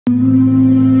The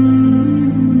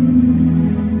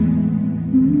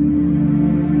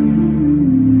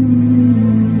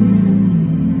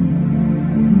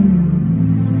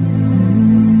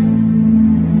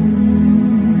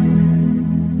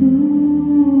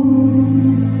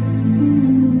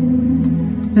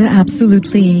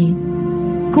absolutely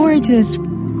gorgeous,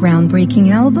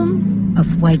 groundbreaking album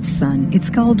of White Sun. It's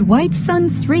called White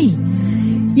Sun 3.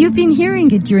 You've been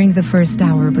hearing it during the first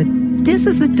hour, but this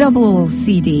is a double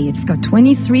CD. It's got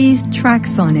 23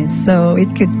 tracks on it, so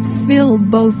it could fill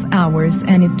both hours,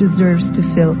 and it deserves to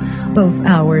fill both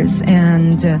hours.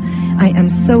 And I am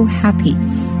so happy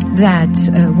that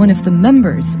one of the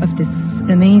members of this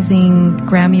amazing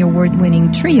Grammy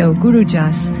Award-winning trio,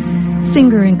 Gurujas,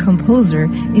 singer and composer,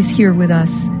 is here with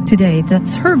us today.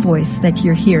 That's her voice that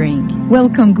you're hearing.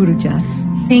 Welcome,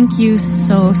 Gurujas. Thank you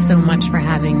so much for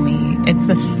having me. It's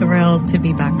a thrill to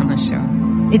be back on the show.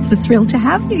 It's a thrill to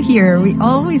have you here. We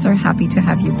always are happy to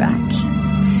have you back.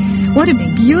 What a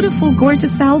beautiful,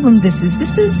 gorgeous album this is.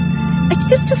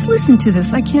 Just listen to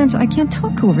this. I can't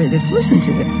talk over this. Listen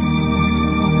to this.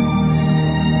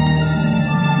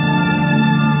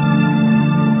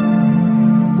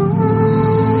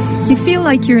 You feel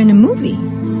like you're in a movie,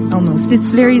 almost.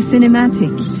 It's very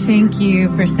cinematic. Thank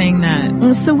you for saying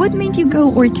that. So what made you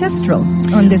go orchestral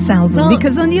on this album? Well,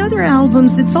 because on the other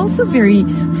albums, it's also very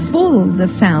full, the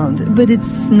sound, but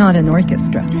it's not an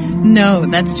orchestra. No,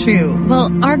 that's true. Well,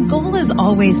 our goal is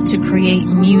always to create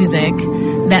music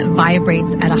that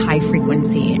vibrates at a high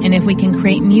frequency. And if we can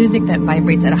create music that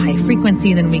vibrates at a high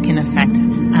frequency, then we can affect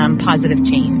positive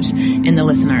change in the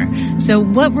listener. So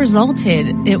what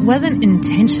resulted, it wasn't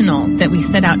intentional that we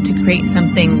set out to create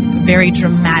something very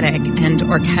dramatic and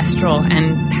orchestral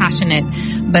and passionate,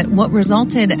 but what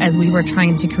resulted as we were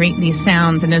trying to create these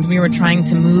sounds and as we were trying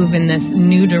to move in this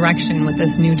new direction with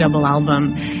this new double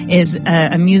album is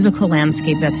a musical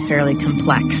landscape that's fairly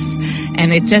complex.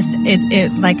 And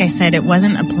it like I said, it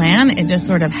wasn't a plan. It just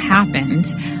sort of happened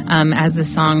as the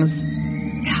songs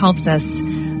helped us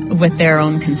with their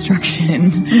own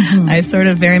construction. Mm-hmm. I sort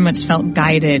of very much felt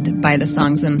guided by the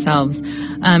songs themselves.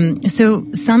 So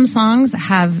some songs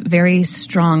have very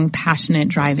strong, passionate,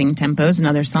 driving tempos, and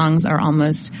other songs are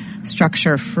almost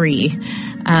structure-free.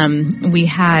 We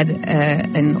had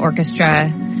an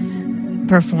orchestra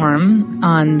perform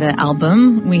on the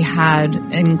album. We had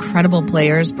incredible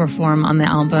players perform on the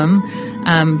album,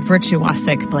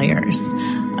 virtuosic players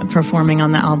performing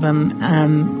on the album.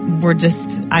 I'm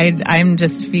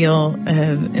just feel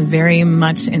very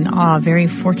much in awe, very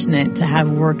fortunate to have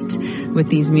worked with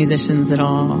these musicians at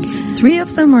all. 3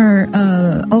 of them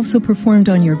are also performed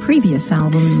on your previous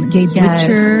album. Gabe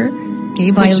Witcher,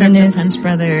 violinist from the Punch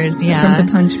Brothers. Yeah, from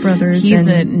the Punch Brothers. He's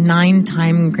a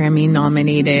 9-time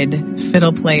Grammy-nominated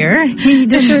fiddle player. He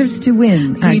deserves to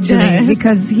win, actually,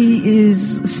 because he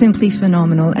is simply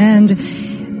phenomenal. And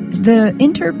the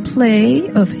interplay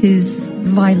of his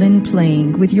violin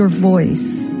playing with your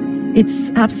voice, it's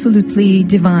absolutely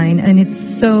divine, and it's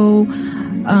so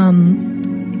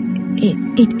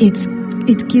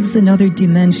it gives another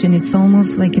dimension. It's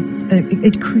almost like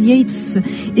it creates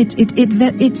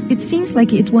it seems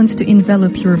like it wants to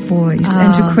envelop your voice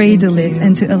and to cradle it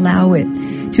and to allow it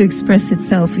to express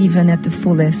itself even at the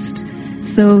fullest.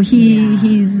 So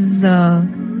he's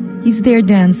there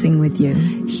dancing with you.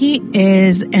 He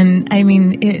is, and I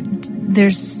mean,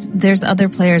 there's other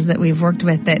players that we've worked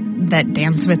with that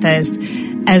dance with us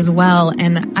as well.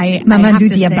 And I have to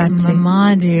say,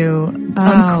 Mamadou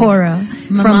Ancora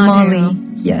from Mali.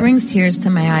 Yes. Brings tears to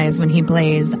my eyes when he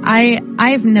plays.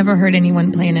 I've never heard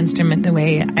anyone play an instrument the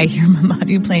way I hear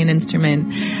Mamadou play an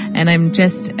instrument. And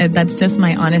that's just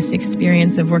my honest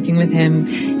experience of working with him.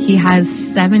 He has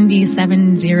 70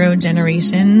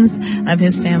 generations of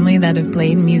his family that have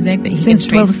played music that he since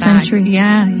can trace 12th back. century.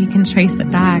 Yeah, he can trace it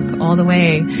back all the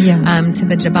way to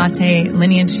the Jabate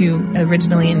lineage, who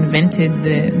originally invented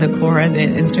the kora, the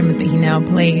instrument that he now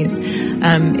plays.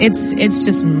 It's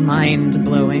just mind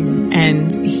blowing.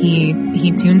 And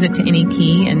he tunes it to any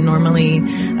key, and normally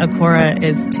a kora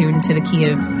is tuned to the key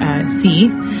of C.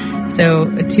 So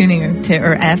tuning to,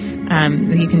 or F,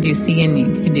 you can do C and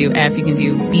you can do F, you can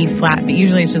do B flat, but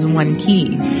usually it's just one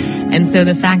key. And so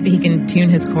the fact that he can tune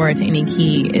his kora to any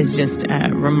key is just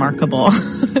remarkable.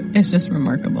 It's just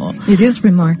remarkable. It is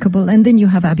remarkable. And then you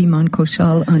have Abhiman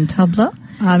Koshal on tabla.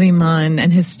 Abhiman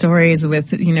and his stories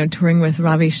with, touring with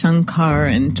Ravi Shankar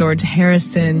and George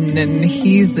Harrison, and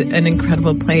he's an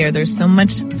incredible player. There's so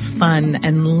much fun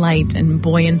and light and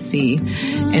buoyancy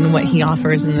in what he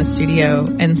offers in the studio.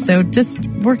 And so just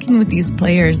working with these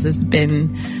players has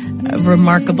been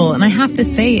remarkable. And I have to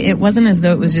say, it wasn't as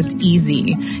though it was just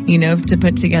easy, to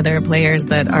put together players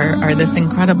that are this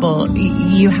incredible.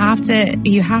 You have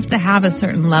to have a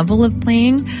certain level of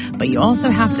playing, but you also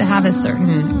have to have a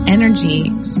certain energy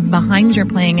behind your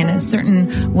playing and a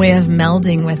certain way of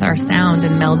melding with our sound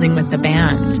and melding with the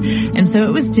band. And so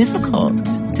it was difficult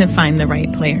to find the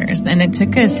right players. And it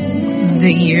took us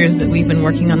the years that we've been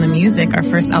working on the music. Our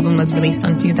first album was released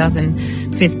in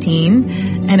 2015,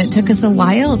 and it took us a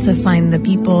while to find the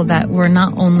people that were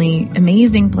not only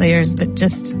amazing players, but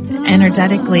just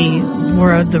energetically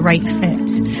were the right fit.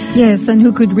 Yes, and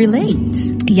who could relate.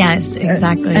 Yes,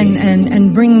 exactly.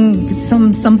 And bring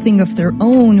something of their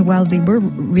own while they were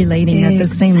relating at the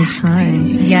same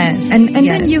time. Yes. And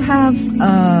then you have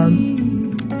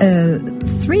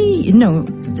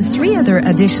three other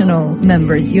additional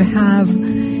members. You have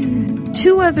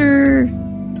two other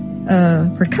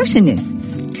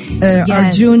percussionists.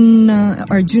 Arjuna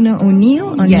O'Neill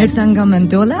on Nirtanga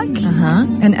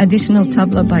Mandolak, an additional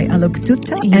tabla by Alok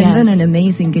Dutta, and then an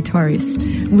amazing guitarist,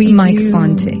 Mike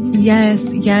Fonte. Yes.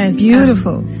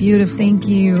 Beautiful. Thank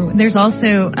you. There's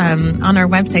also, on our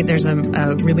website, there's a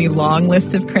really long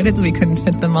list of credits. We couldn't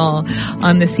fit them all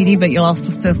on the CD, but you'll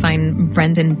also find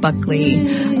Brendan Buckley,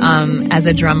 as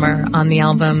a drummer on the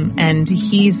album, and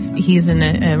he's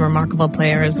a remarkable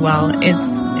player as well.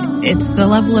 It's the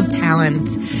level of talent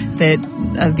that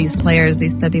these players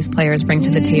bring to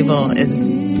the table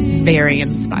is very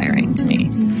inspiring to me.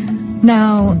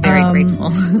 Now, I'm very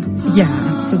grateful. Yeah,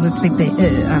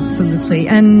 absolutely.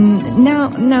 And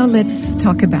now let's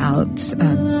talk about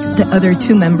the other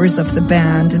two members of the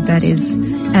band. That is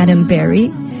Adam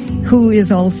Berry, who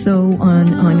is also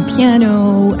on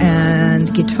piano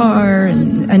and guitar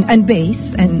and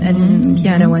bass and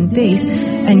piano and bass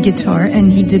and guitar,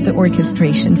 and he did the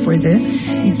orchestration for this.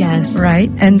 Yes.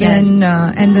 Right? And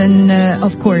then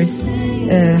of course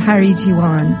Harry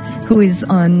Jiwan, who is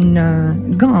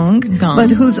on gong, but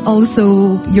who's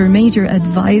also your major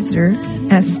advisor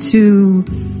as to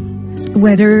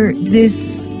whether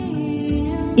this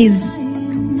is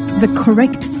the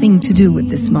correct thing to do with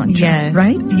this mantra,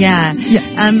 right? Yeah.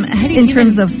 In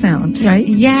terms of sound, right?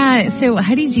 Yeah. So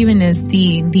Hari Jivan is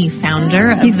the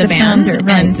founder of the band, founder,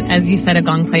 right. And as you said, a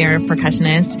gong player,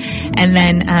 percussionist. And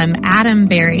then Adam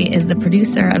Berry is the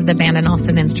producer of the band and also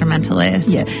an instrumentalist.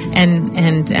 Yes.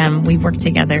 And we work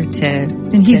together to.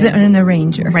 And he's an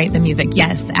arranger. Write the music.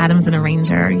 Yes, Adam's an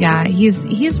arranger. Yeah, he's.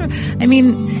 I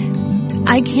mean,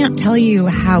 I can't tell you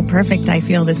how perfect I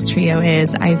feel this trio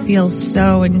is. I feel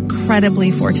so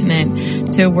incredibly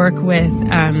fortunate to work with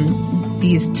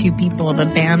these two people. The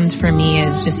band for me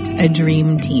is just a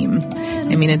dream team.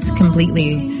 I mean, it's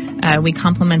completely, we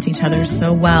complement each other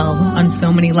so well on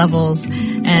so many levels.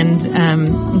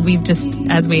 And we've just,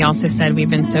 as we also said, we've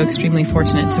been so extremely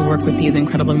fortunate to work with these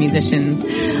incredible musicians.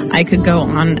 I could go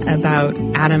on about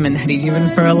Adam and Hari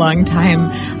Jivan for a long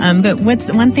time. But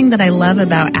one thing that I love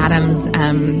about Adam's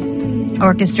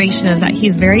orchestration is that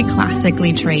he's very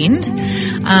classically trained,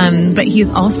 but he's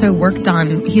also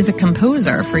he's a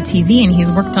composer for TV, and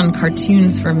he's worked on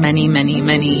cartoons for many, many,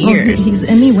 many years. He's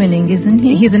Emmy-winning, isn't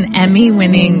he? He's an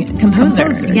Emmy-winning composer.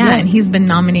 Yeah, yes. And he's been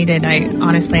nominated. I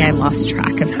lost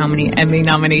track of how many Emmy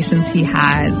nominations he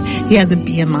has. He has a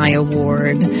BMI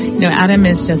award. Adam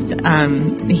is just,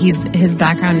 his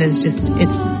background is just,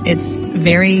 it's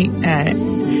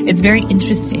very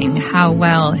interesting how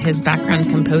well his background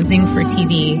composing for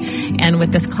TV and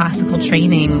with this classical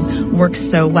training works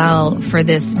so well for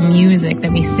this music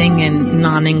that we sing in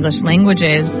non-English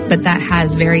languages, but that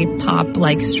has very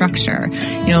pop-like structure.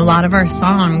 A lot of our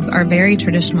songs are very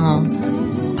traditional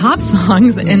pop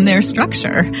songs in their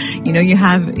structure. You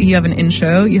have an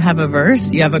intro, you have a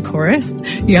verse, you have a chorus,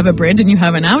 you have a bridge, and you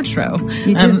have an outro.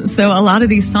 So a lot of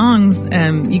these songs,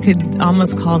 you could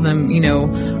almost call them,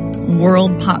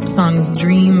 world pop songs,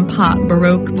 dream pop,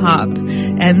 baroque pop.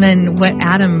 And then what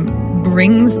Adam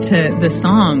brings to the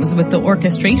songs with the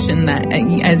orchestration that,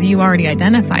 as you already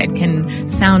identified, can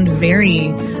sound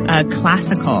very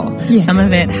classical. Yes. Some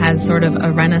of it has sort of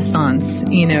a Renaissance,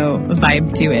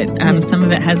 vibe to it. Yes. Some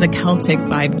of it has a Celtic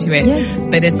vibe to it. Yes.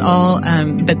 But it's all,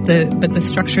 but the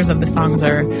structures of the songs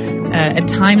are at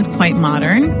times quite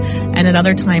modern, and at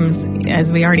other times,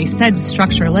 as we already said,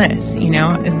 structureless.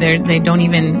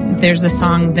 there's a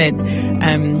song that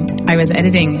I was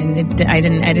editing, and I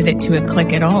didn't edit it to a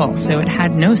click at all, so it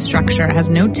had no structure, it has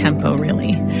no tempo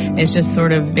really. It's just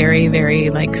sort of very, very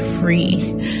like free.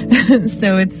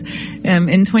 So it's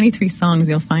in 23 songs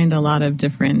you'll find a lot of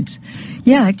different.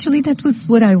 Yeah, actually that was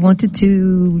what I wanted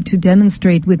to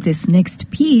demonstrate with this next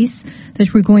piece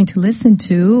that we're going to listen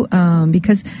to,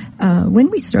 because when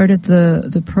we started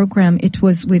the program, it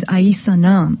was with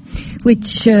Aïsana,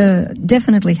 which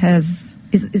definitely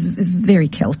is very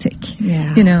Celtic.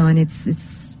 Yeah. You know, and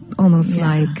it's almost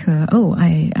like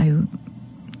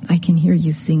I can hear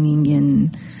you singing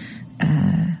in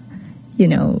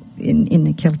in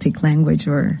the Celtic language,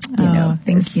 or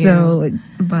thank you. So,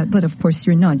 but of course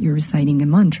you're not. You're reciting a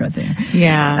mantra there.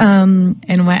 Yeah.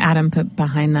 And what Adam put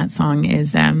behind that song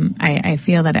is, I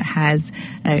feel that it has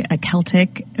a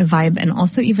Celtic vibe and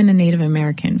also even a Native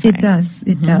American vibe.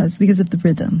 It does because of the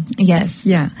rhythm. Yes.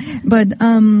 Yeah. But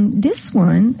this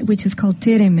one, which is called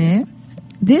Teremer,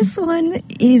 this one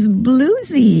is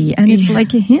bluesy, and it's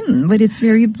like a hymn, but it's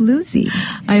very bluesy.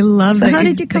 I love it. So how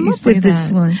did you come up with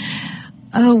this one?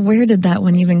 Oh, where did that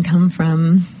one even come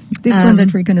from? This one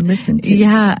that we're going to listen to.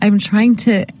 Yeah, I'm trying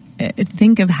to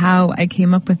think of how I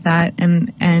came up with that,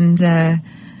 and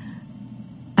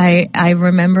I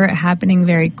remember it happening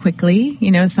very quickly.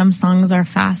 You know, some songs are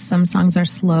fast, some songs are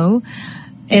slow.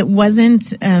 It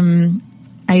wasn't.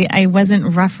 I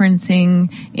wasn't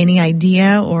referencing any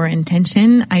idea or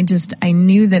intention. I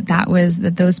knew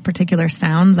that those particular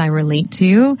sounds I relate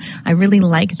to. I really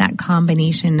like that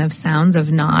combination of sounds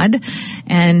of nod,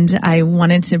 and I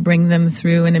wanted to bring them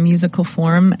through in a musical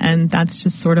form, and that's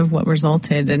just sort of what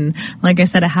resulted. And like I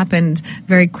said, it happened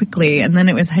very quickly, and then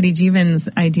it was Hedy Jeevan's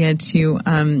idea to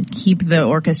keep the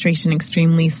orchestration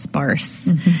extremely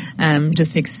sparse,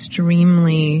 just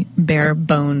extremely bare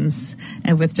bones,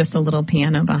 and with just a little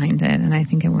piano behind it, and I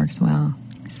think it works well.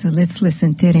 So let's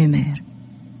listen. Teremer.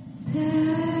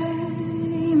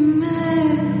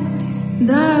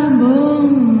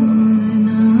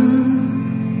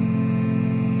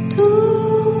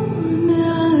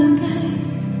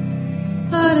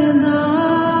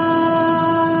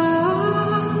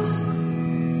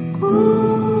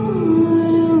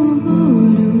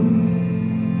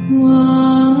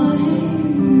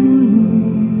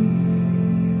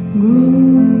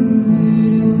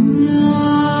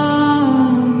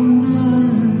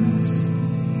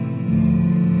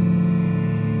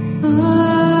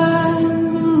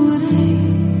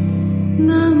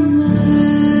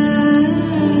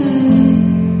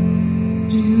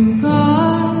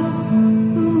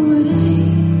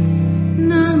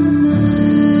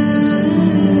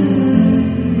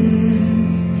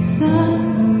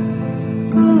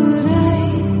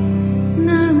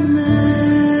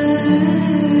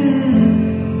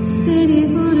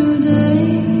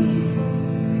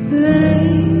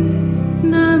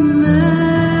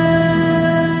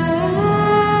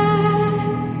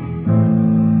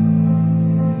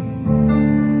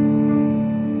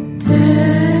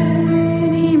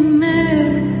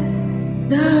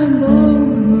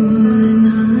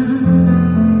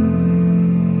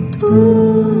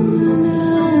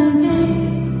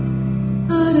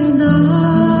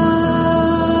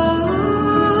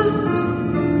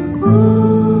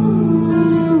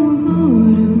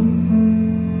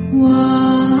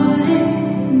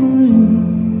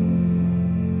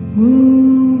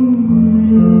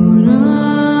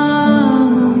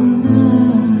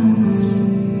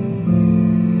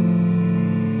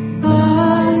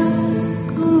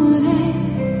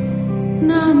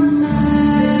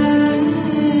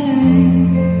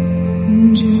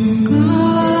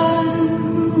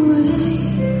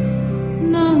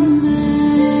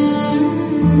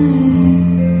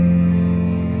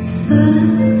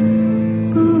 Sat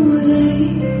Gurei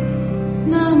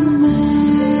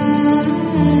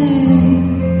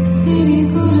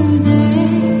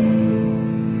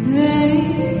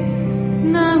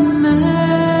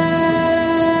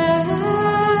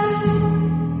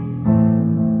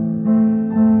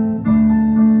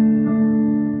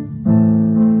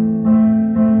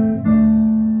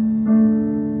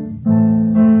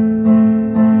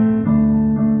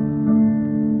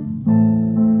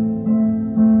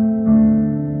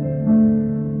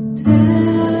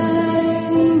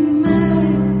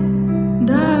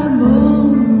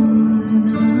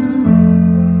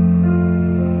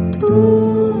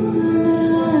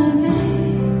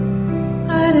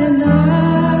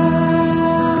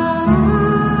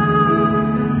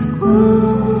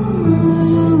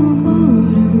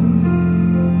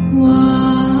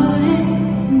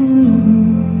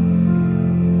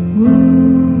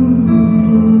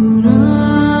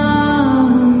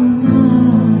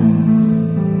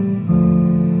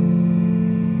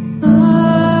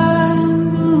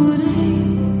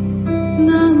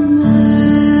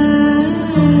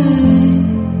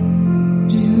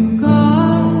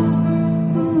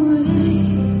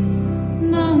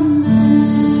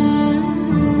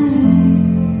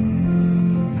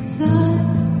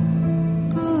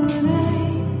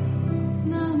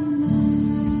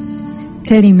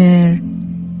Terimer,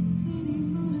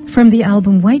 from the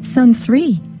album White Sun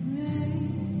 3,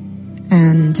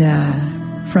 and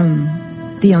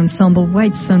from the ensemble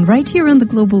White Sun right here on the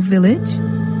Global Village.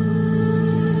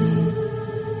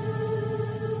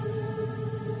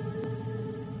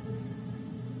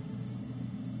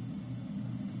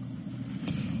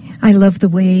 I love the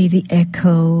way the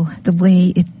echo, the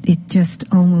way it just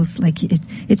almost like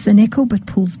it's an echo but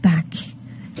pulls back.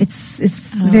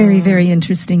 It's very, very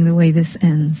interesting the way this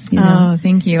ends. You know? Oh,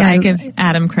 thank you. I give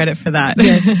Adam credit for that.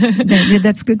 Yes,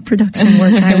 that's good production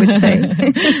work, I would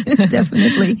say.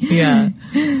 Definitely. Yeah.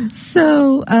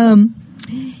 So,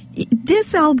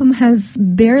 this album has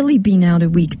barely been out a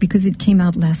week because it came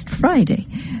out last Friday.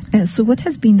 So what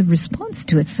has been the response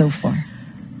to it so far?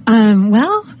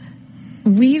 Well,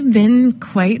 we've been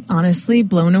quite honestly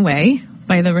blown away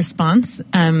by the response.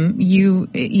 You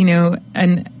know,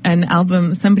 an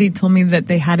album, somebody told me that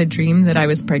they had a dream that I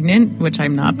was pregnant, which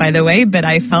I'm not, by the way, but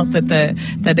I felt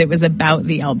that it was about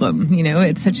the album. You know,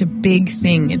 it's such a big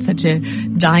thing. It's such a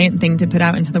giant thing to put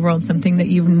out into the world, something that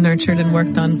you've nurtured and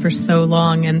worked on for so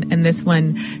long. And this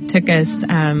one took us,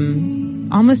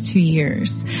 almost 2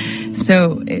 years.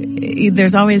 So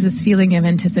there's always this feeling of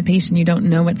anticipation. You don't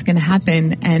know what's going to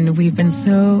happen. And we've been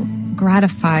so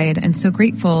gratified and so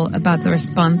grateful about the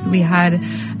response. We had,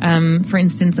 for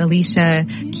instance, Alicia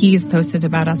Keys posted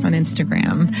about us on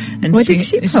Instagram. And what did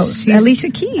she post? Alicia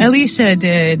Keys? Alicia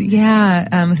did,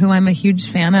 yeah, who I'm a huge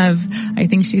fan of. I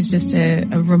think she's just a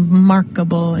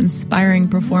remarkable, inspiring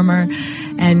performer.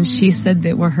 And she said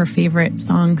that were her favorite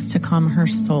songs to calm her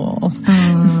soul.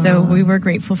 Oh. So we were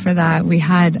grateful for that. We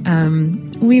had,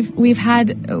 we've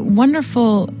had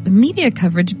wonderful media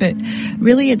coverage, but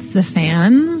really it's the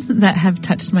fans that have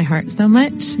touched my heart so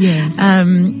much. Yes.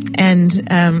 And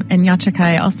Yatrika,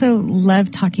 I also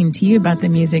love talking to you about the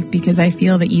music because I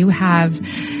feel that you have,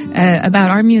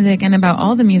 about our music and about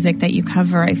all the music that you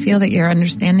cover, I feel that your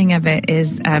understanding of it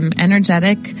is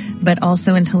energetic, but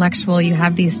also intellectual. You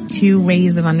have these two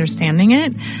ways of understanding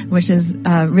it, which is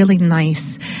really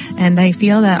nice. And I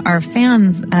feel that our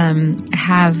fans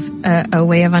have a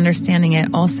way of understanding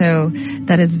it also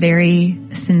that is very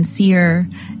sincere,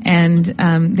 and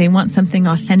they want something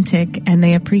authentic, and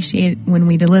they appreciate when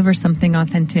we deliver something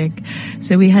authentic.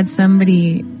 So we had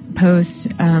somebody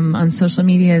post on social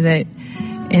media that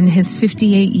in his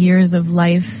 58 years of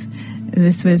life,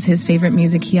 this was his favorite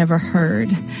music he ever heard.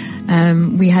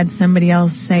 We had somebody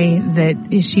else say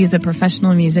that she's a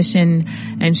professional musician,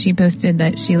 and she posted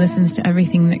that she listens to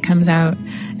everything that comes out,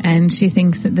 and she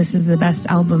thinks that this is the best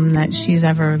album that she's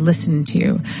ever listened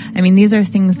to. I mean, these are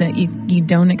things that you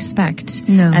don't expect.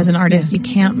 No. As an artist. Yeah. You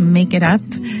can't make it up.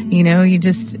 You know, you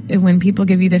just, when people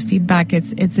give you the feedback,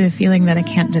 it's a feeling that I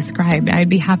can't describe. I'd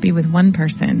be happy with one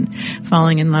person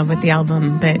falling in love with the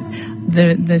album, but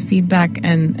the feedback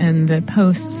and the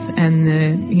posts and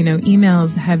the, you know,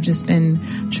 emails have just been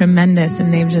tremendous,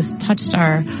 and they've just touched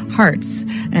our hearts,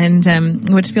 and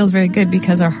which feels very good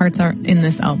because our hearts are in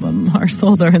this album, our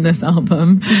souls are in this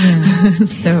album. Yeah.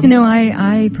 So, you know,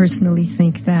 I personally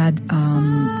think that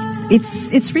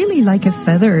it's really like a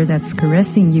feather that's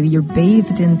caressing you. You're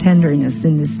bathed in tenderness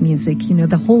in this music. You know,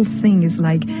 the whole thing is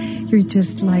like you're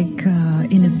just like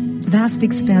in a vast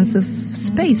expanse of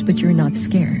space, but you're not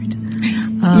scared.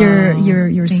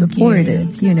 You're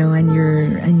supported, you know,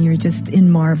 and you're just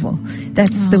in marvel.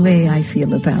 That's the way I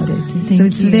feel about it. So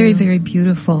it's very, very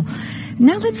beautiful.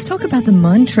 Now let's talk about the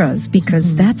mantras,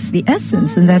 because that's the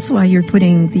essence, and that's why you're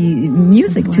putting the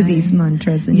music to these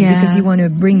mantras, and because you want to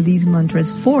bring these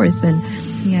mantras forth, and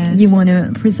you want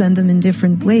to present them in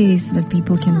different ways so that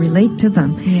people can relate to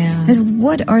them. Yeah. And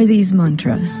what are these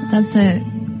mantras? That's a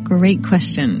great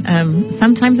question.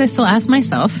 Sometimes I still ask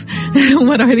myself,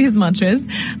 what are these mantras?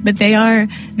 But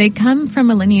they come from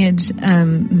a lineage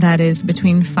that is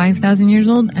between 5,000 years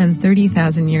old and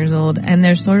 30,000 years old, and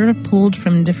they're sort of pulled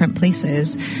from different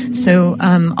places. So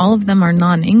all of them are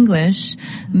non-English,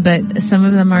 but some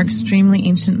of them are extremely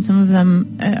ancient. Some of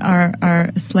them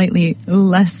are slightly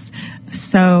less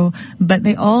so, but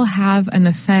they all have an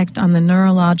effect on the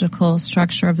neurological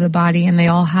structure of the body, and they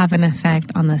all have an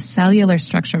effect on the cellular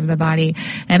structure of the body.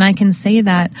 And I can say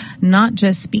that not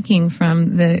just speaking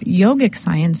from the yogic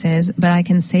sciences, but I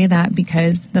can say that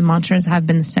because the mantras have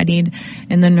been studied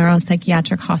in the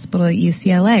neuropsychiatric hospital at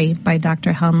UCLA by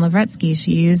Dr. Helen Lavretsky.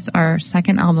 She used our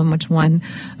second album, which won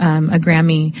a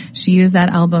Grammy. She used that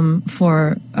album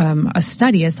for a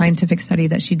scientific study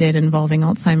that she did involving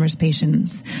Alzheimer's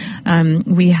patients.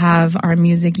 We have our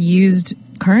music used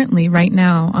currently right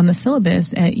now on the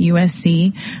syllabus at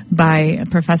USC by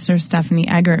Professor Stephanie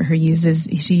Eggert,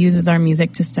 she uses our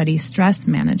music to study stress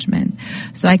management.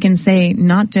 So I can say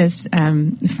not just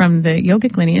from the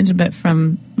yogic lineage, but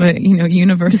from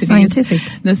universities,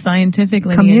 the scientific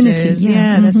lineages,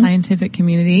 the scientific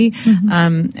community,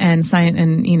 and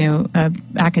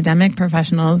academic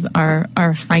professionals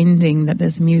are finding that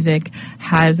this music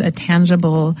has a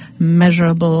tangible,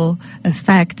 measurable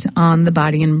effect on the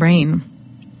body and brain.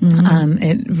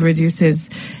 It reduces,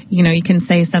 you can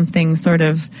say something sort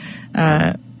of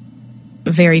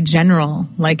very general,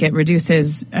 like it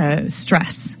reduces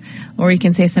stress. Or you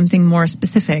can say something more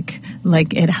specific,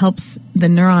 like it helps the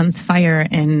neurons fire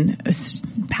in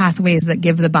pathways that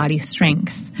give the body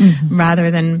strength,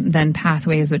 rather than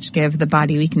pathways which give the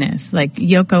body weakness. Like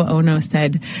Yoko Ono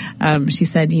said, she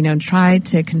said, try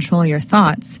to control your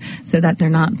thoughts so that they're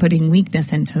not putting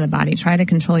weakness into the body. Try to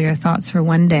control your thoughts for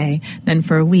one day, then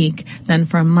for a week, then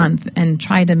for a month, and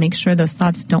try to make sure those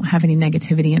thoughts don't have any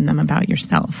negativity in them about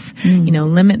yourself.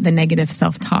 Limit the negative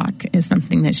self-talk is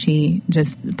something that she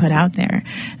just put out there.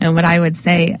 And what I would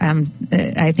say,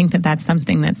 I think that that's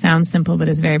something that sounds simple but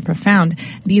is very profound.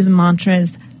 These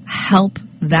mantras help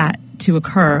that to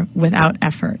occur without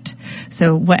effort.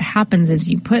 So what happens is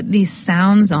you put these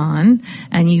sounds on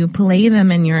and you play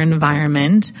them in your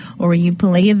environment, or you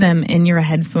play them in your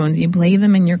headphones, you play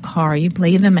them in your car, you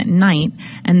play them at night,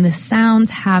 and the sounds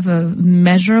have a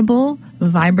measurable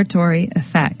vibratory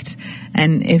effect.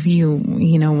 And if you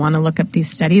want to look up these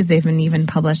studies, they've been even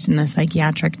published in the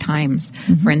Psychiatric Times,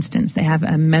 for instance. They have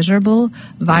a measurable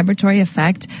vibratory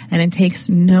effect, and it takes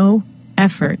no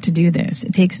effort to do this.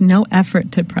 It takes no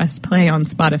effort to press play on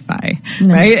Spotify,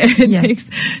 right? It takes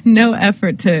no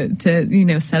effort to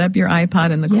set up your iPod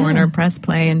in the corner, press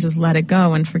play, and just let it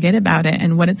go and forget about it.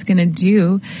 And what it's going to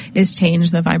do is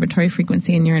change the vibratory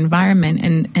frequency in your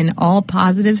environment. And all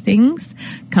positive things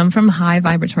come from high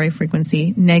vibratory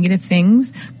frequency. Negative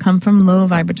things come from low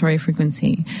vibratory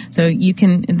frequency. So you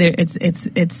can, there's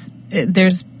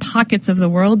pockets of the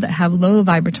world that have low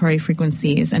vibratory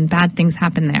frequencies and bad things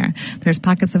happen there. There's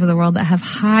pockets of the world that have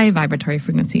high vibratory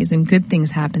frequencies and good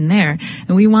things happen there.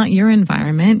 And we want your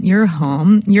environment, your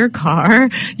home, your car,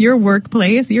 your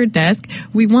workplace, your desk.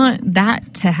 We want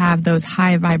that to have those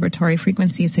high vibratory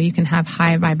frequencies so you can have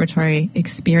high vibratory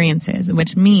experiences,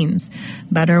 which means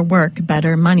better work,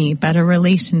 better money, better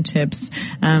relationships,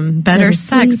 better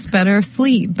sex, better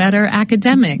sleep, better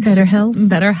academics,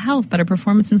 better health, better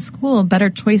performance in school, better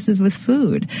choices with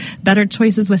food, better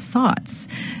choices with thoughts.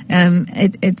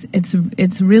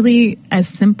 It's really as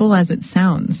simple as it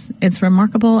sounds. It's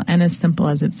remarkable and as simple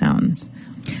as it sounds.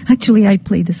 Actually, I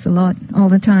play this a lot, all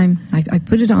the time. I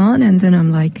put it on and then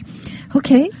I'm like,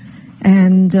 okay.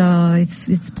 And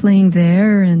it's playing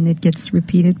there and it gets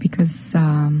repeated because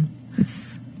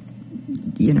it's,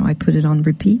 I put it on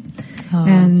repeat. Oh,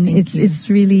 and it's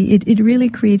really, it really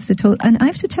creates the total. And I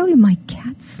have to tell you, my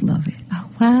cats love it. Oh,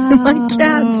 wow.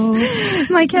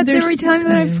 My cats They're every so time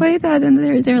that I excited. play that,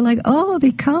 and they're like, oh,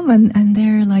 they come and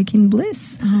they're like in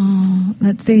bliss. Oh,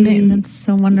 that's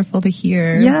so wonderful to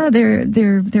hear. Yeah,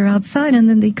 they're outside, and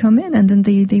then they come in, and then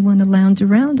they want to lounge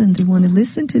around, and they want to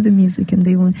listen to the music, and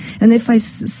and if I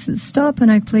stop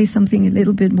and I play something a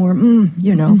little bit more,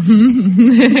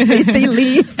 they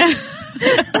leave.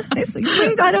 I said,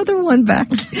 bring that other one back,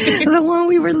 the one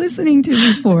we were listening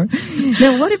to before.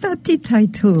 Now, what about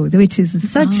Titaito, which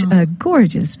is such a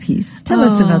gorgeous piece? Tell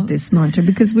us about this mantra,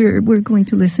 because we're going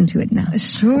to listen to it now.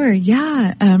 Sure,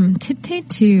 yeah.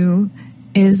 Titaito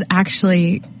is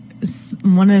actually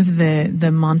one of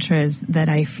the mantras that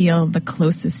I feel the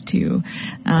closest to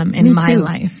in my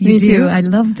life. Me too. I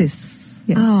love this.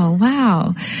 Yeah. Oh,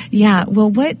 wow. Yeah. Well,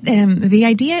 what the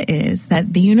idea is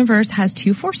that the universe has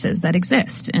two forces that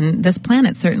exist, and this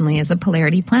planet certainly is a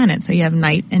polarity planet. So you have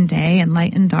night and day and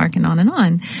light and dark and on and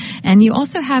on. And you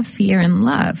also have fear and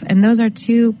love. And those are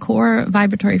two core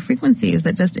vibratory frequencies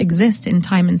that just exist in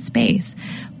time and space.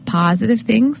 Positive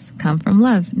things come from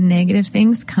love. Negative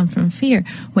things come from fear.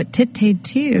 What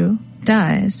Titaito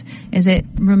does is it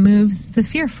removes the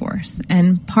fear force.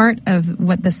 And part of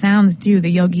what the sounds do, the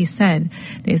yogis said,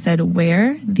 they said,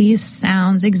 where these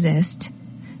sounds exist,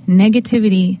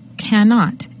 negativity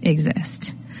cannot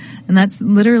exist. And that's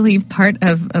literally part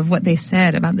of what they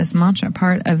said about this mantra,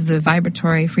 part of the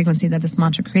vibratory frequency that this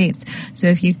mantra creates. So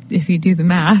if you do the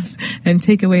math and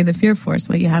take away the fear force,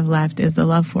 what you have left is the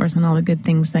love force and all the good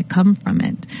things that come from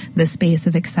it. The space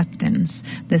of acceptance,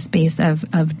 the space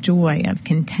of joy, of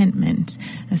contentment,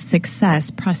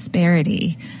 success,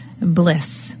 prosperity,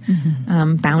 bliss,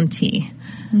 bounty,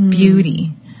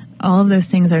 beauty. all of those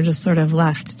things are just sort of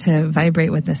left to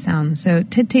vibrate with the sound. So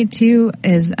Tete-Tu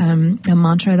is a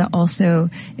mantra that also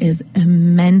is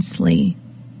immensely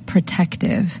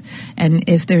protective. And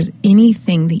if there's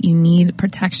anything that you need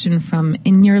protection from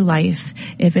in your life,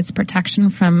 if it's protection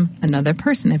from another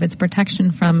person, if it's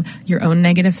protection from your own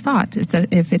negative thoughts,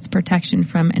 if it's protection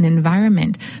from an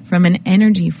environment, from an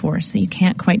energy force that you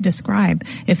can't quite describe,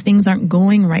 if things aren't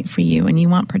going right for you and you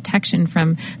want protection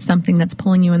from something that's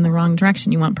pulling you in the wrong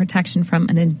direction, you want protection from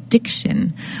an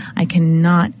addiction, I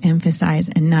cannot emphasize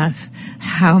enough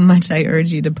how much I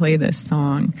urge you to play this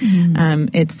song.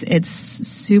 It's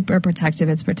super protective.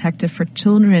 It's protective for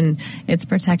children. It's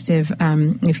protective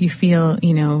if you feel,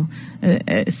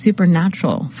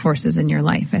 supernatural forces in your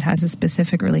life. It has a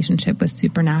specific relationship with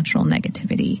supernatural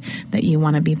negativity that you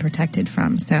want to be protected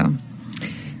from. So,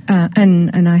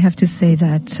 and I have to say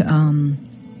that on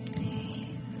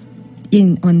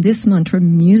this mantra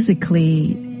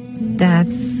musically,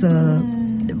 that's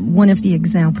one of the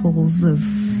examples of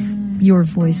your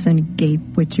voice and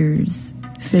Gabe Witcher's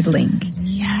fiddling.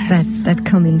 Yes. That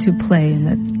come into play,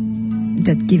 and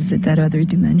that gives it that other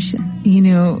dimension.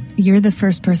 You're the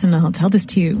first person I'll tell this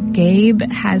to. Gabe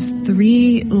has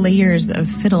 3 layers of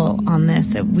fiddle on this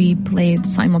that we played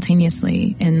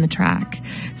simultaneously in the track.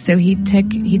 So he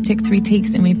took 3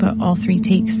 takes, and we put all 3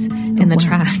 takes in the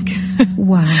track.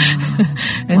 Wow.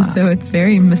 And so it's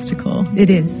very mystical. It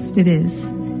is.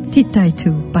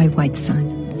 Tete-Tu by White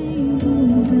Sun.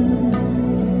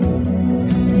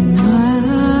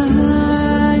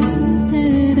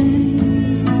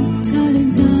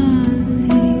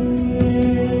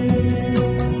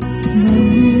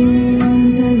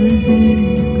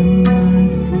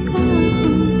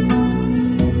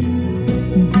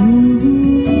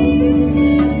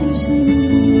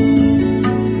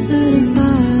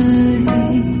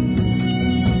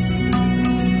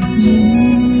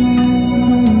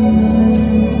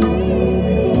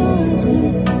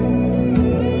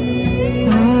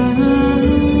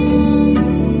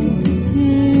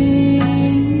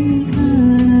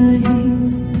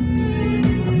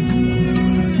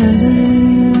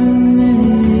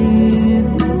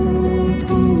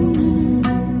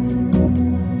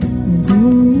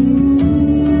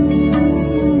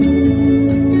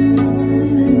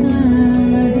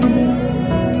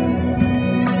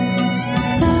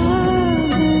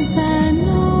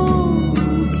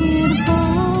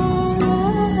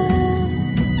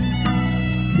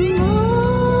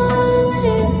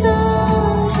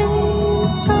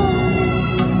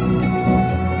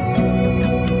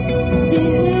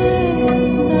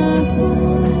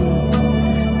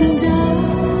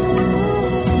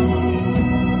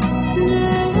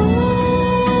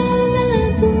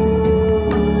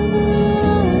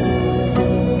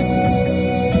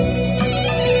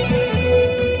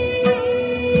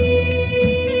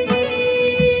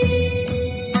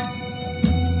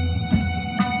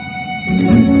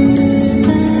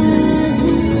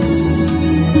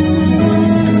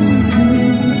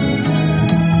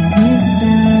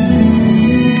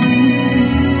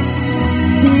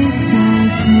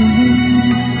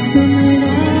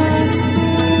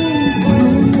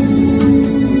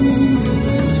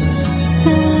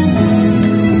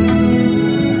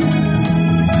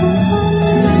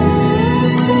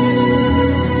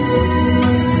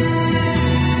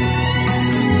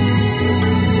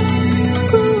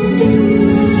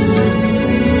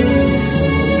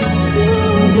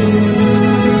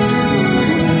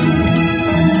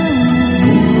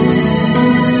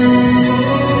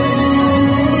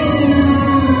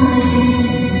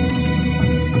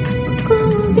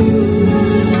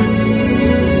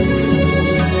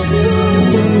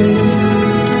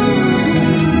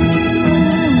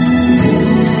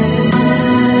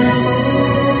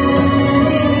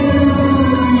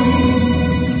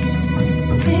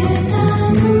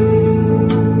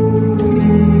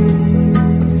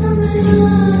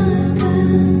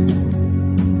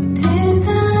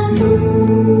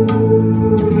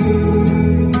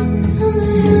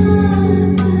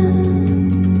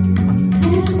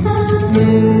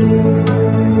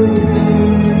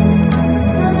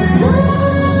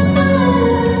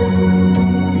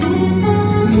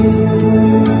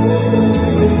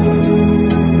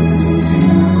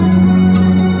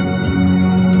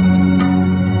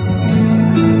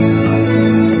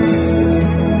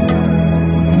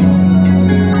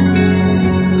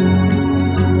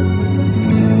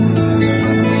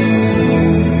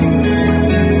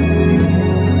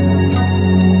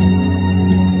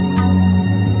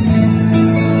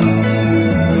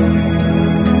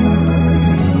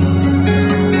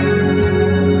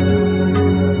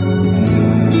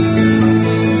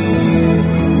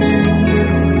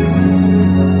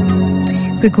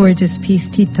 The gorgeous piece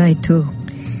Titaitu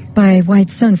by White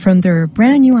Sun from their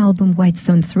brand new album White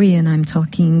Sun 3, and I'm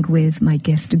talking with my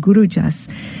guest Gurujas,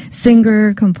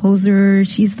 singer, composer.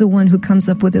 She's the one who comes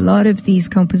up with a lot of these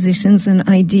compositions and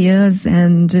ideas,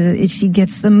 and she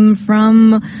gets them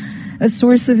from a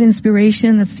source of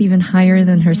inspiration that's even higher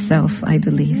than herself, I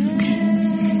believe.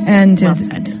 And well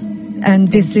said.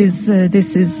 And this is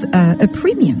a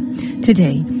premium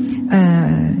today.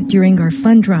 During our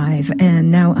fund drive,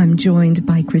 and now I'm joined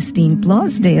by Christine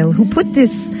Blosdale, who put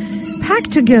this pack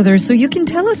together. So you can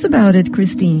tell us about it,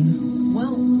 Christine.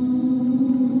 Well,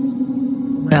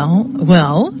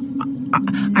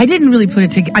 I didn't really put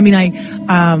it together. I mean,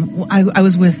 I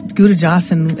was with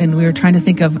Gurujas, and we were trying to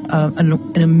think of an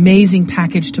amazing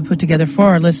package to put together for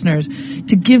our listeners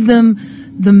to give them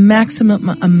the maximum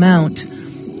amount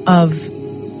of.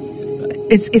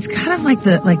 It's kind of like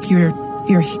your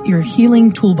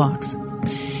healing toolbox.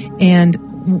 And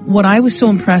what I was so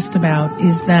impressed about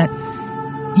is that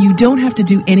you don't have to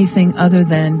do anything other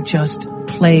than just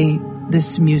play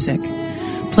this music.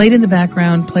 Play it in the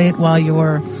background, play it while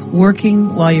you're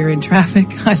working, while you're in traffic.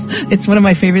 It's one of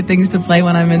my favorite things to play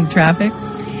when I'm in traffic.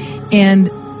 And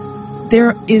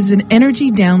there is an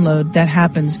energy download that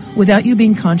happens without you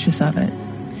being conscious of it.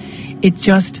 It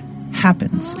just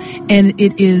happens. And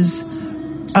it is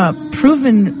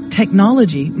proven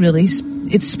technology, really.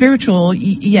 It's spiritual,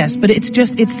 yes, but it's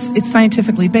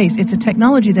scientifically based. It's a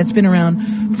technology that's been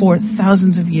around for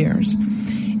thousands of years.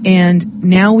 And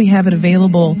now we have it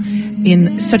available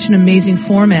in such an amazing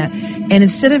format. And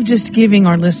instead of just giving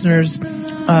our listeners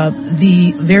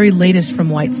the very latest from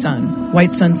White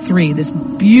Sun 3, this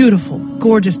beautiful,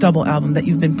 gorgeous double album that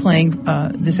you've been playing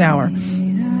this hour,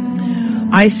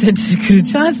 I said to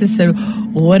Gurujas, I said,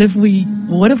 what if we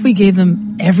gave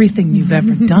them everything you've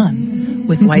ever done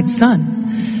with White Sun?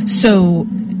 So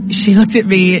she looked at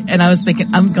me, and I was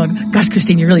thinking, I'm going, gosh,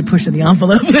 Christine, you're really pushing the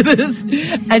envelope with this.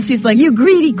 And she's like, you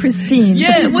greedy Christine.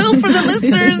 Yeah, well, for the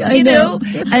listeners, you know.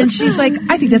 And she's like,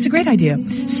 I think that's a great idea.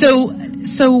 So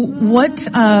what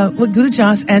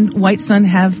Gurujas and White Sun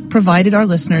have provided our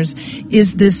listeners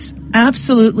is this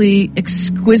absolutely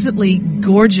exquisitely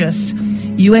gorgeous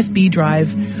USB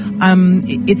drive.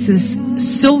 It's this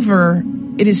silver.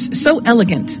 It is so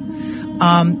elegant.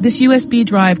 This USB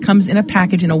drive comes in a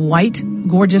package in a white,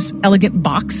 gorgeous, elegant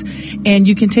box, and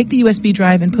you can take the USB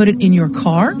drive and put it in your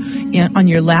car, on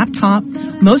your laptop.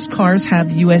 Most cars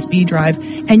have the USB drive,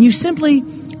 and you simply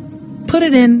put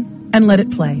it in and let it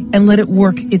play and let it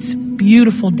work its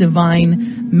beautiful,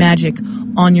 divine magic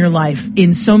on your life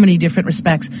in so many different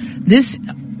respects. This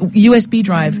USB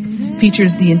drive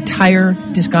features the entire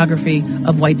discography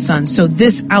of White Sun. So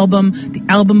this album, the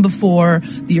album before,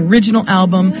 the original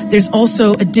album, there's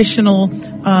also additional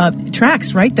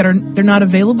tracks, right, they're not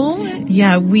available?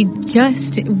 Yeah, we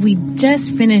just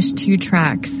finished 2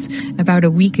 tracks about a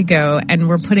week ago, and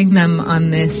we're putting them on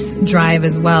this drive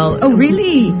as well. Oh,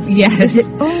 really?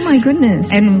 Yes. Oh, my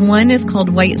goodness. And one is called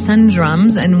White Sun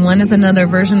Drums, and one is another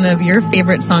version of your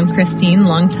favorite song, Christine,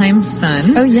 Longtime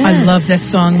Sun. Oh, yeah. I love this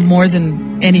song more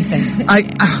than anything.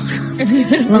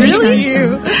 Really?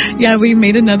 Yeah, we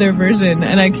made another version,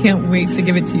 and I can't wait to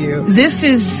give it to you. This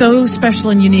is so special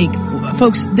and unique.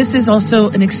 Folks, this is also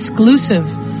an exclusive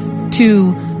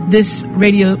to this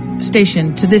radio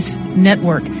station, to this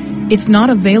network. It's not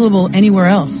available anywhere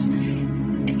else.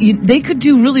 They could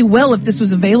do really well if this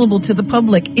was available to the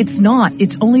public. It's not.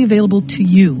 It's only available to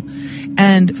you.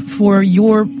 And for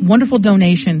your wonderful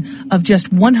donation of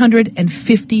just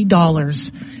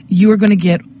 $150, you are going to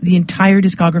get the entire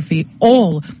discography,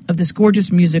 all of this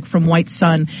gorgeous music from White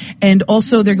Sun. And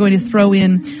also they're going to throw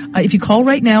in, if you call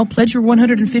right now, pledge your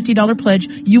 $150 pledge,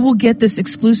 you will get this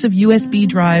exclusive USB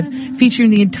drive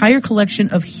featuring the entire collection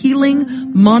of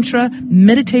healing, mantra,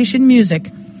 meditation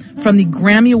music from the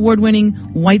Grammy Award-winning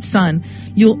White Sun.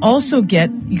 You'll also get,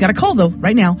 you got to call though,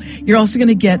 right now, you're also going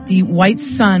to get the White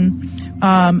Sun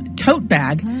tote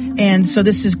bag. And so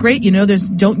this is great. You know,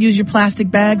 don't use your plastic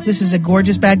bags. This is a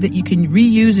gorgeous bag that you can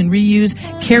reuse and reuse.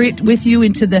 Carry it with you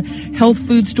into the health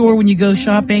food store when you go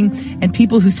shopping. And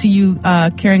people who see you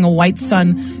carrying a White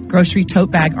Sun grocery tote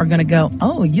bag are going to go,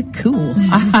 oh, you're cool.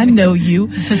 I know you.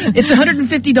 It's a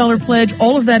 $150 pledge,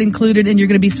 all of that included, and you're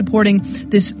going to be supporting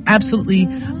this absolutely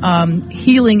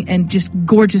healing and just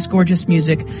gorgeous, gorgeous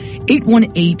music.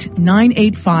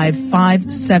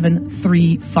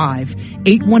 818-985-5735.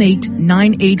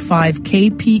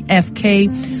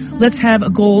 818-985-KPFK. Let's have a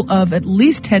goal of at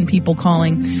least 10 people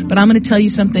calling. But I'm going to tell you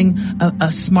something,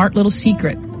 a smart little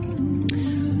secret.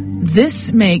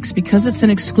 This makes, because it's an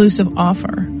exclusive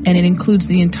offer, and it includes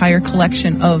the entire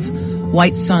collection of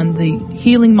White Sun, the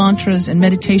healing mantras and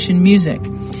meditation music,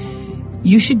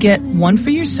 you should get one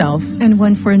for yourself. And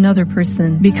one for another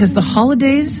person. Because the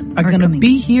holidays are going to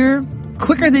be here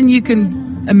quicker than you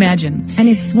can imagine. And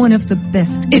it's one of the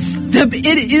best gifts.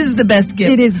 It is the best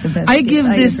gift. It is the best gift.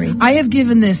 I have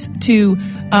given this to,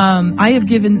 I have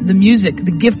given the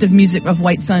gift of music of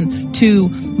White Sun to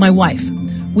my wife.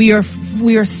 We are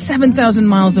 7,000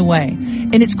 miles away.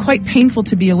 And it's quite painful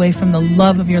to be away from the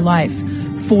love of your life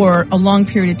for a long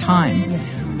period of time. Yeah.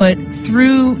 But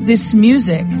through this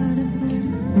music,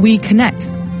 we connect.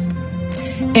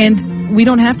 And we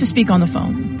don't have to speak on the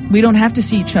phone. We don't have to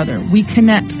see each other. We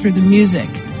connect through the music.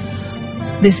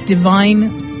 This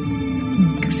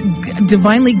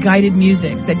divinely guided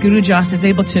music that Gurujas is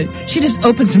able to, she just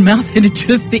opens her mouth and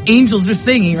the angels are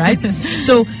singing, right?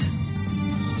 So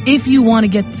if you want to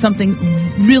get something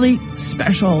really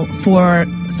special for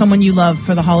someone you love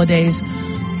for the holidays,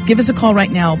 give us a call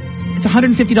right now. It's a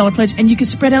 $150 pledge, and you can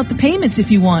spread out the payments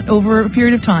if you want over a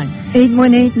period of time.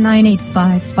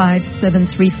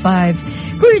 818-985-5735.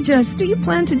 Gurujas, do you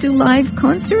plan to do live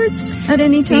concerts at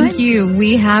any time? Thank you.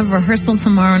 We have rehearsal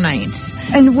tomorrow night.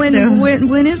 And when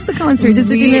is the concert? Is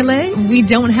it in LA? We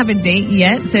don't have a date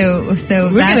yet, so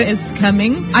that is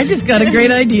coming. I just got a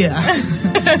great idea.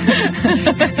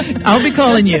 I'll be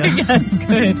calling you. Yes,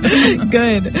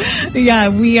 good. Yeah,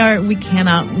 we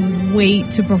cannot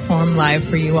wait to perform live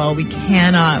for you all. We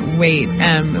cannot wait.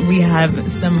 We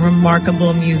have some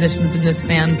remarkable musicians in this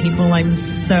band, people I'm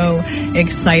so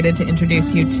excited to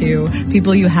introduce you to,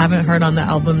 people you haven't heard on the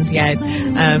albums yet.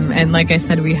 And like I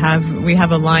said, we have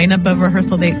a lineup of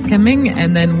rehearsal dates coming,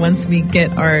 and then once we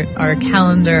get our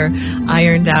calendar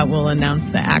ironed out, we'll announce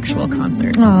the actual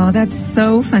concerts. Oh, that's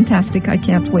so fantastic. I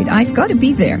can't wait. I've got to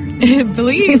be there.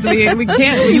 Please, we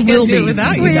can't. We will do it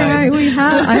without you guys.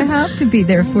 I have to be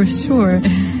there for sure.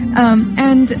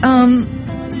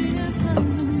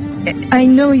 I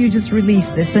know you just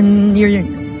released this and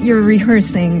you're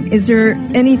rehearsing. Is there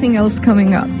anything else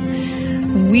coming up?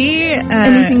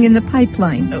 Anything in the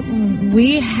pipeline?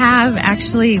 We have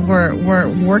actually, we're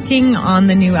working on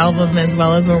the new album as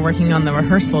well as we're working on the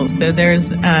rehearsals. So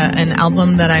there's an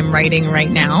album that I'm writing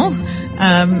right now.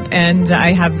 And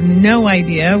I have no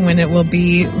idea when it will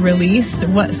be released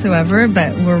whatsoever,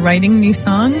 but we're writing new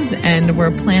songs and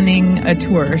we're planning a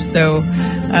tour. So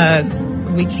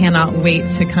we cannot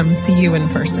wait to come see you in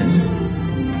person.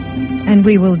 And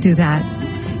we will do that.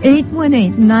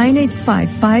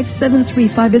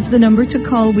 818-985-5735 is the number to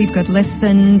call. We've got less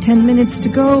than 10 minutes to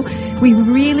go. We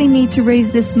really need to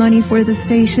raise this money for the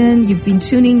station. You've been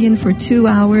tuning in for 2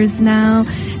 hours now,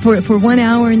 for 1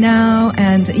 hour now,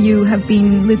 and you have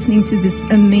been listening to this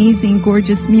amazing,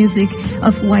 gorgeous music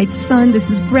of White Sun.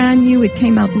 This is brand new. It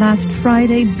came out last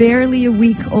Friday, barely a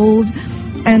week old,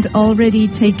 and already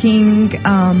taking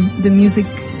the music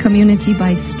community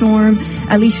by storm.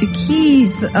 Alicia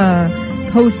Keys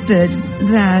posted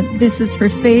that this is her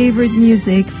favorite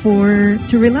music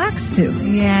to relax to.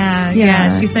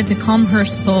 Yeah. She said to calm her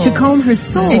soul. To calm her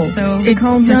soul. It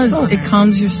calms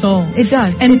your soul. It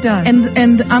does. And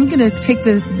I'm going to take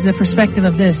the perspective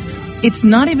of this. It's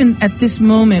not even at this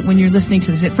moment when you're listening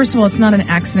to this. First of all, it's not an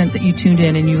accident that you tuned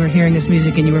in and you were hearing this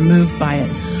music and you were moved by it.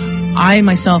 I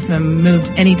myself am moved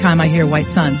anytime I hear White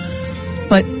Sun.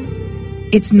 But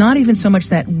it's not even so much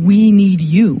that we need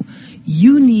you.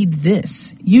 You need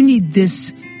this. You need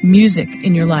this music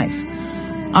in your life.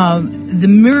 The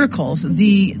miracles,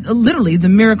 literally the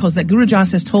miracles that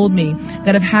Gurujas has told me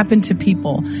that have happened to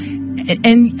people,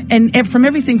 and from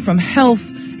everything from health,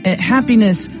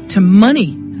 happiness to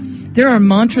money. There are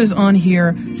mantras on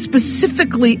here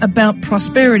specifically about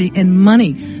prosperity and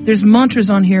money. There's mantras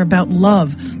on here about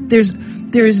love.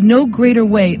 There is no greater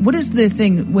way. What is the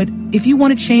thing? If you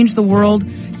want to change the world,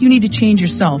 you need to change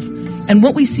yourself. And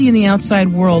what we see in the outside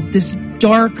world, this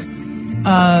dark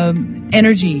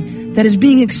energy that is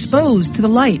being exposed to the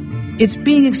light. It's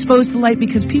being exposed to the light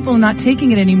because people are not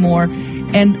taking it anymore,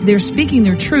 and they're speaking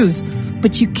their truth.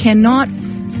 But you cannot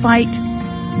fight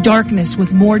darkness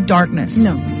with more darkness.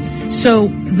 No. So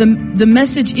the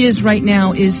message is right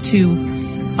now is to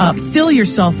fill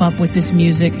yourself up with this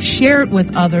music, share it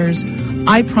with others.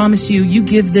 I promise you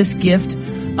give this gift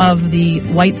of the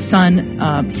White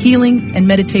Sun healing and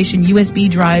meditation USB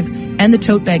drive and the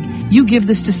tote bag. You give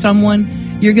this to someone,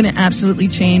 you're going to absolutely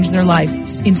change their life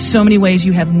in so many ways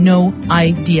you have no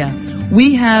idea.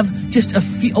 We have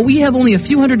only a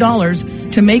few $100s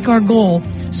to make our goal.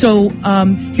 So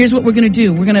here's what we're going to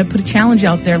do. We're going to put a challenge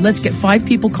out there. Let's get 5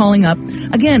 people calling up.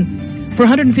 Again, for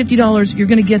 $150, you're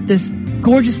going to get this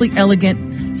gorgeously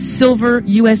elegant silver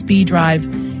USB drive.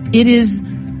 It is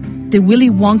the Willy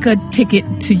Wonka ticket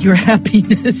to your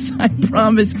happiness. I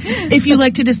promise. If you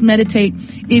like to just meditate,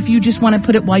 if you just want to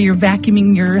put it while you're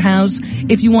vacuuming your house,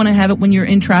 if you want to have it when you're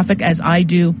in traffic, as I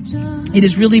do, it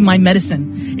is really my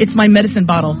medicine. It's my medicine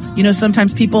bottle. You know,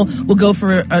 sometimes people will go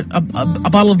for a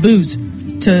bottle of booze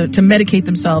to medicate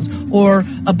themselves, or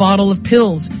a bottle of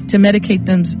pills to medicate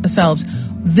themselves.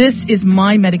 This is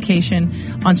my medication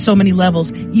on so many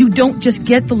levels. You don't just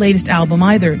get the latest album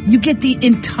either. You get the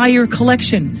entire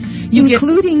collection.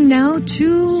 Including now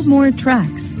 2 more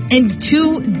tracks. And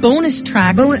 2 bonus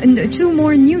tracks. And 2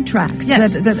 more new tracks.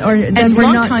 Yes. That and were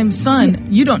Long Time Son.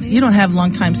 You don't have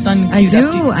Long Time Son. I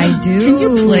do. Can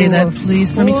you play that,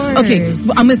 please, for me? Okay,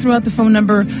 well, I'm going to throw out the phone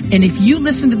number. And if you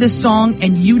listen to this song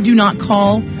and you do not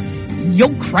call,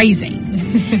 you're crazy.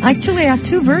 Actually, I have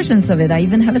 2 versions of it. I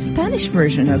even have a Spanish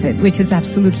version of it, which is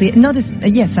absolutely not as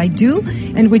yes, I do,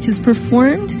 and which is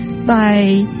performed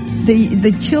by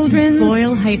the children's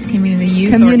Boyle Heights Community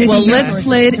Youth. Well, let's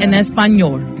play it in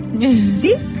Espanol.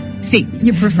 See? Sí.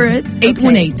 You prefer it?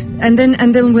 818. Okay. And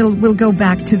then we'll go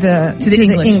back to the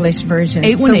English version.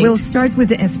 818. So we'll start with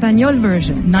the Espanol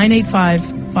version.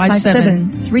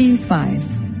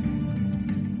 985-5735.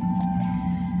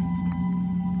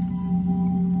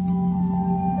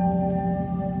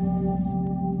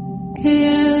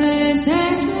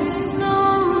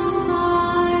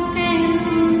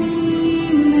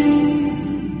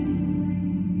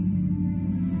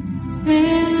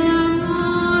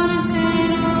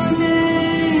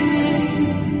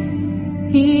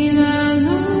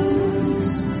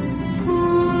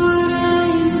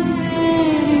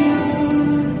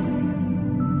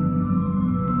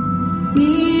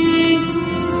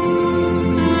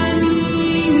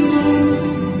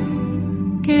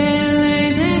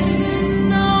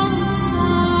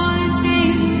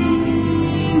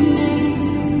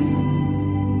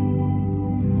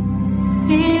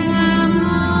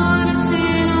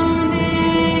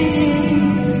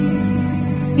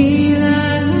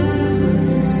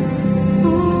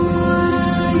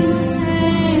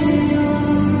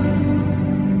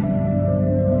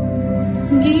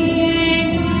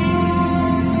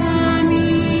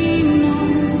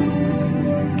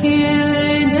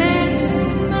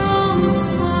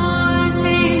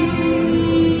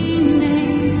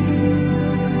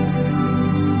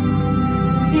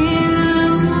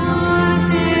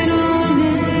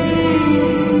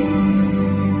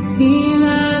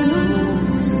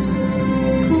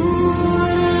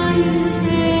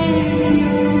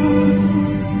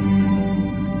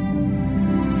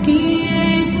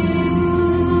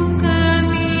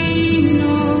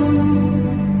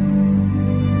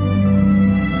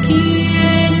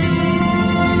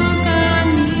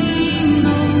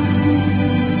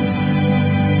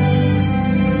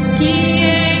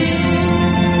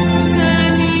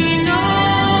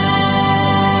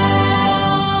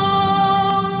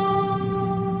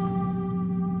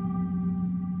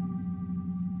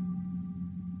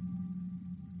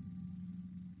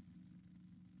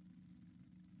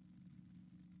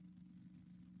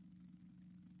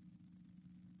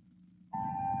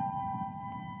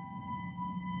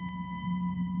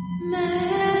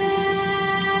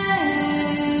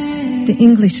 The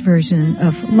English version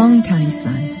of Long Time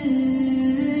Son.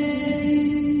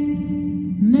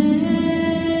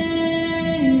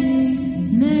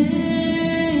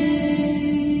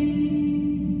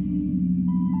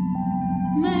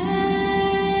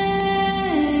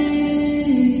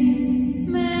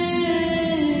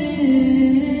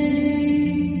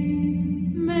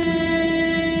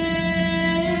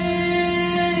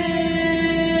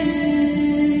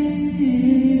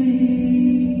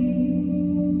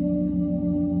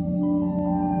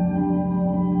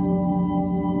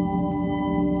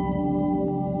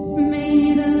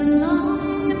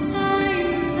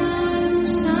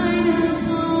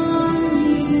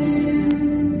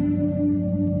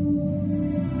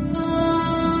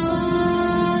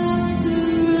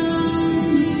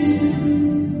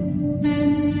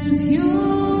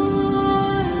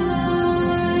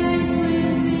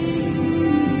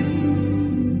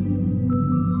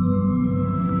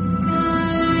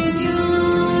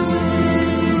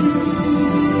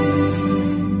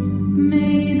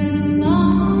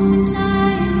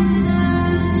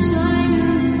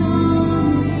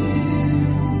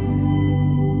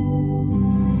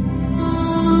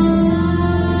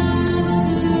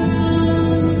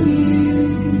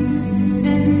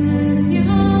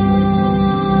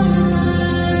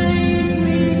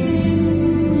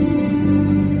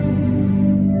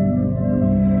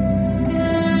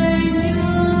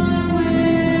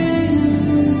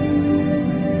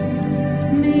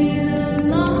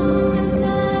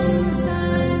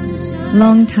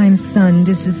 Longtime Sun.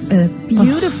 This is a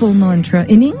beautiful mantra.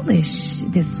 In English,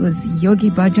 this was Yogi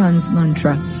Bhajan's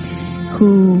mantra,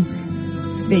 who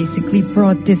basically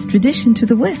brought this tradition to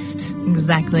the West.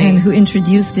 Exactly. And who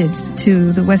introduced it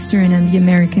to the Western and the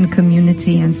American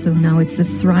community. And so now it's a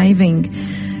thriving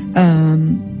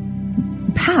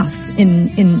path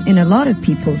in a lot of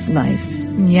people's lives.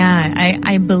 Yeah,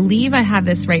 I believe I have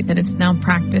this right, that it's now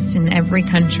practiced in every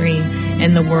country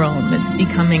in the world. It's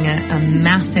becoming a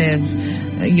massive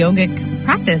yogic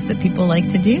practice that people like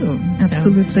to do.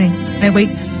 Absolutely. Hey, wait,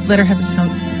 let her have this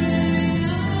note.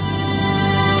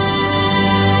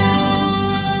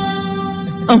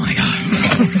 Oh my God.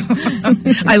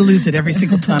 I lose it every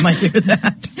single time I hear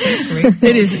that.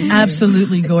 It is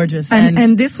absolutely gorgeous.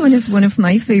 And this one is one of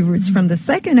my favorites from the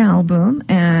second album.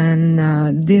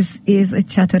 And this is a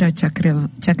Chakravarti,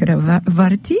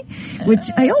 which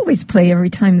I always play every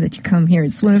time that you come here.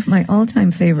 It's one of my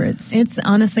all-time favorites. It's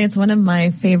one of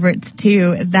my favorites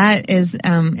too. That is,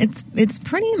 it's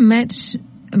pretty much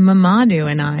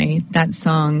Mamadou and I, that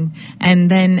song.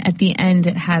 And then at the end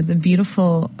it has a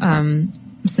beautiful,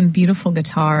 some beautiful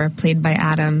guitar played by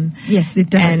Adam. Yes, it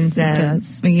does. And, it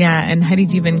does. Yeah, and Hari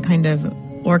Jivan kind of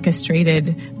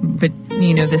orchestrated, but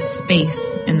this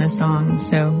space in the song.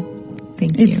 So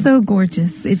thank you. It's so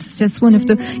gorgeous. It's just one of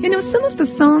the, some of the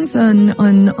songs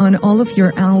on all of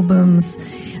your albums,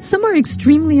 some are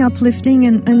extremely uplifting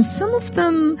and some of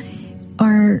them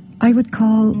are, I would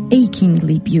call,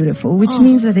 achingly beautiful, which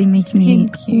means that they make me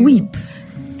weep.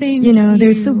 Thank you.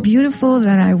 They're so beautiful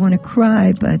that I want to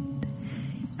cry, but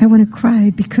I want to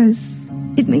cry because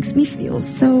it makes me feel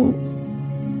so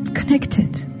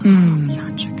connected.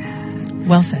 Yatrika.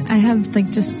 Well said. I have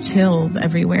just chills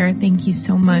everywhere. Thank you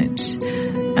so much.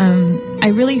 I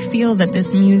really feel that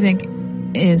this music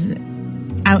is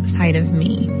outside of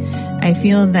me. I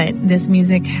feel that this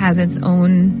music has its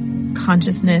own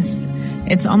consciousness.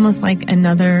 It's almost like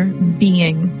another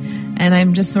being. And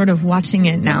I'm just sort of watching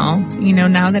it now.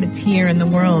 Now that it's here in the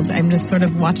world, I'm just sort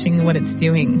of watching what it's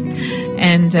doing.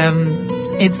 And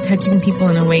it's touching people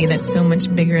in a way that's so much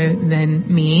bigger than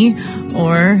me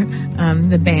or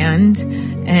the band.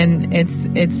 And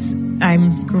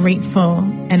I'm grateful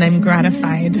and I'm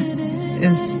gratified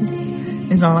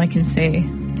is all I can say.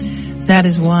 That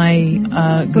is why,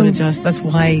 Gurujas, that's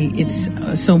why it's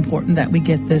so important that we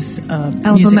get this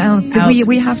album out.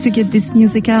 We have to get this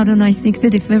music out, and I think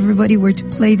that if everybody were to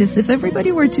play this, if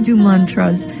everybody were to do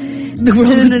mantras, the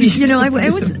world would be so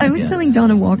I was telling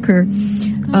Donna Walker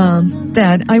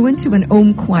that I went to an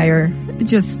Om choir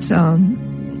just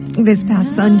this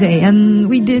past Sunday, and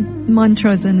we did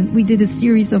mantras and we did a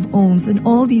series of Oms and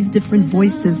all these different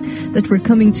voices that were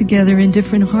coming together in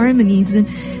different harmonies, and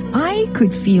I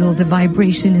could feel the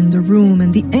vibration in the room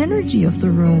and the energy of the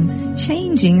room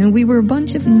changing, and we were a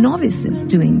bunch of novices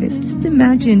doing this. Just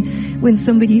imagine when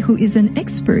somebody who is an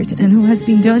expert and who has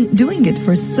been doing it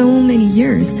for so many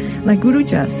years, like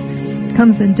Gurujas,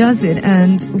 comes and does it,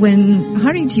 and when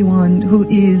Hari Jivan, who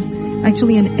is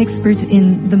actually an expert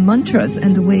in the mantras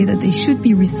and the way that they should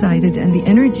be recited and the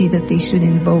energy that they should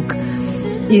invoke,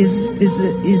 is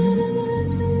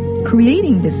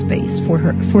creating this space for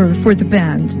her, for the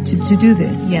band to do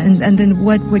this. Yes. And then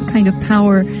what kind of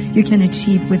power you can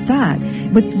achieve with that,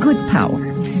 but good power.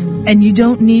 And you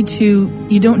don't need to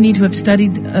have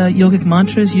studied yogic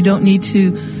mantras. You don't need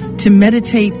to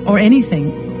meditate or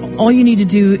anything. All you need to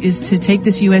do is to take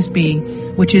this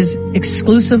USB, which is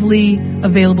exclusively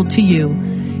available to you.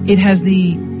 It has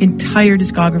the entire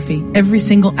discography, every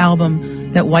single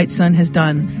album that White Sun has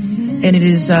done. And it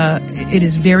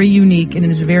is very unique, and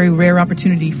it is a very rare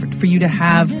opportunity for you to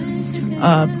have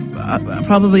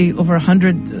probably over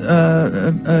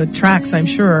 100 tracks, I'm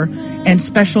sure, and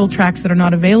special tracks that are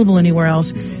not available anywhere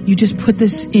else. You just put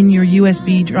this in your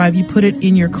USB drive, you put it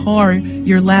in your car,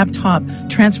 your laptop,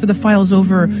 transfer the files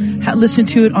over, listen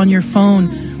to it on your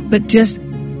phone, but just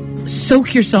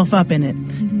soak yourself up in it.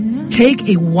 Take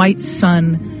a White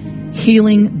Sun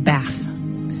healing bath.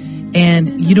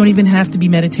 And you don't even have to be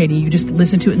meditating. You just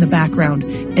listen to it in the background,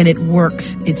 and it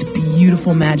works. It's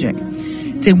beautiful magic.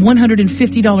 It's a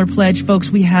 $150 pledge, folks.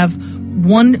 We have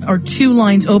 1 or 2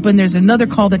 lines open. There's another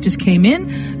call that just came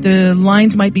in. The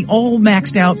lines might be all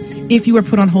maxed out. If you are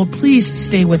put on hold, please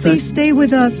stay with us. Please stay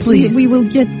with us. Please. We will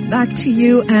get back to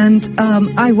you. And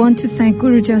I want to thank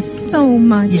Gurujas so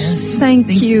much. Yes. Thank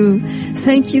you.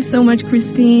 Thank you so much,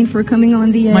 Christine, for coming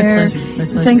on the air. My pleasure. My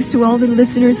pleasure. Thanks to all the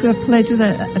listeners who have pledged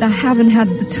that I haven't had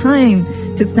the time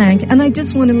to thank. And I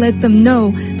just want to let them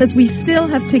know that we still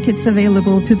have tickets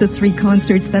available to the 3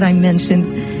 concerts that I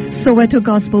mentioned. Soweto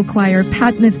Gospel Choir,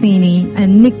 Pat Metheny,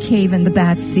 and Nick Cave and the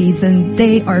Bad Seeds. And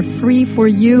they are free for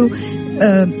you.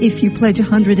 if you pledge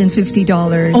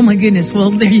 $150. Oh my goodness.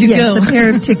 Well, there you go. Yes, a pair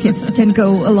of tickets can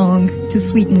go along to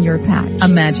sweeten your patch.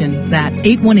 Imagine that.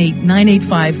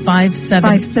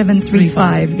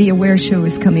 818-985-5735. The Aware Show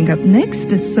is coming up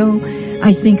next, so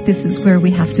I think this is where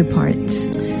we have to part.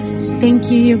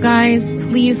 Thank you guys.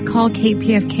 Please call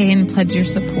KPFK and pledge your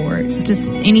support.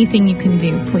 Just anything you can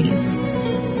do, please.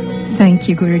 Thank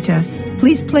you, Gurujas.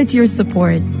 Please pledge your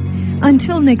support.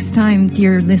 Until next time,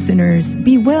 dear listeners,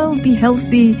 be well, be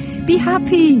healthy, be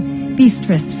happy, be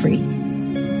stress-free.